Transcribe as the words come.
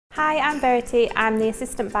Hi, I'm Verity. I'm the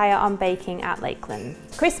assistant buyer on baking at Lakeland.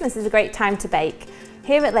 Christmas is a great time to bake.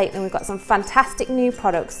 Here at Lakeland we've got some fantastic new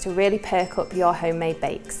products to really perk up your homemade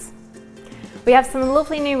bakes. We have some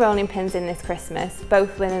lovely new rolling pins in this Christmas,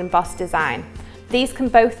 both with an embossed design. These can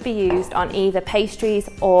both be used on either pastries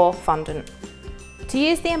or fondant. To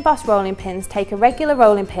use the embossed rolling pins, take a regular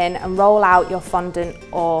rolling pin and roll out your fondant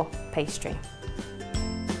or pastry.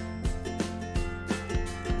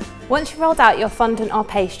 Once you've rolled out your fondant or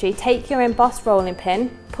pastry, take your embossed rolling pin,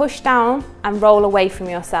 push down and roll away from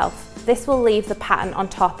yourself. This will leave the pattern on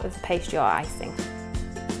top of the pastry or icing.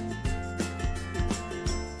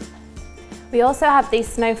 We also have these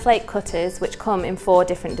snowflake cutters which come in 4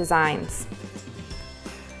 different designs.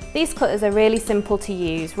 These cutters are really simple to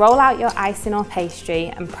use. Roll out your icing or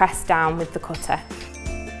pastry and press down with the cutter.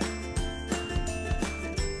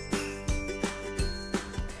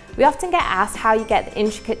 We often get asked how you get the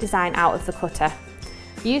intricate design out of the cutter.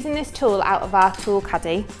 Using this tool out of our tool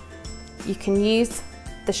caddy, you can use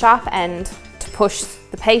the sharp end to push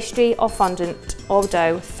the pastry or fondant or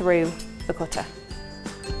dough through the cutter.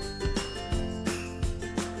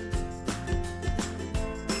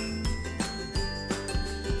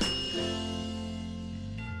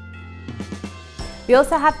 We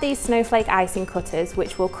also have these snowflake icing cutters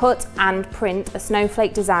which will cut and print a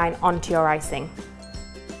snowflake design onto your icing.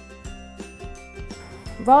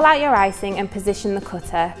 Roll out your icing and position the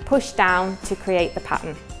cutter, push down to create the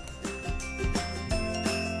pattern.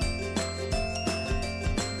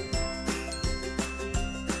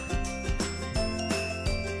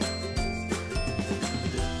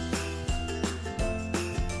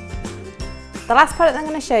 The last product I'm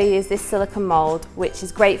going to show you is this silicone mould, which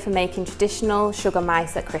is great for making traditional sugar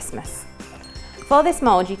mice at Christmas. For this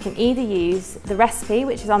mould you can either use the recipe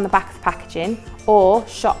which is on the back of the packaging or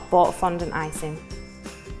shop bought fondant icing.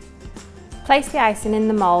 Place the icing in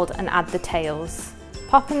the mould and add the tails.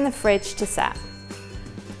 Pop in the fridge to set.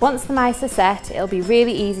 Once the mice are set, it'll be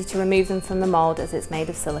really easy to remove them from the mould as it's made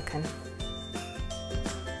of silicone.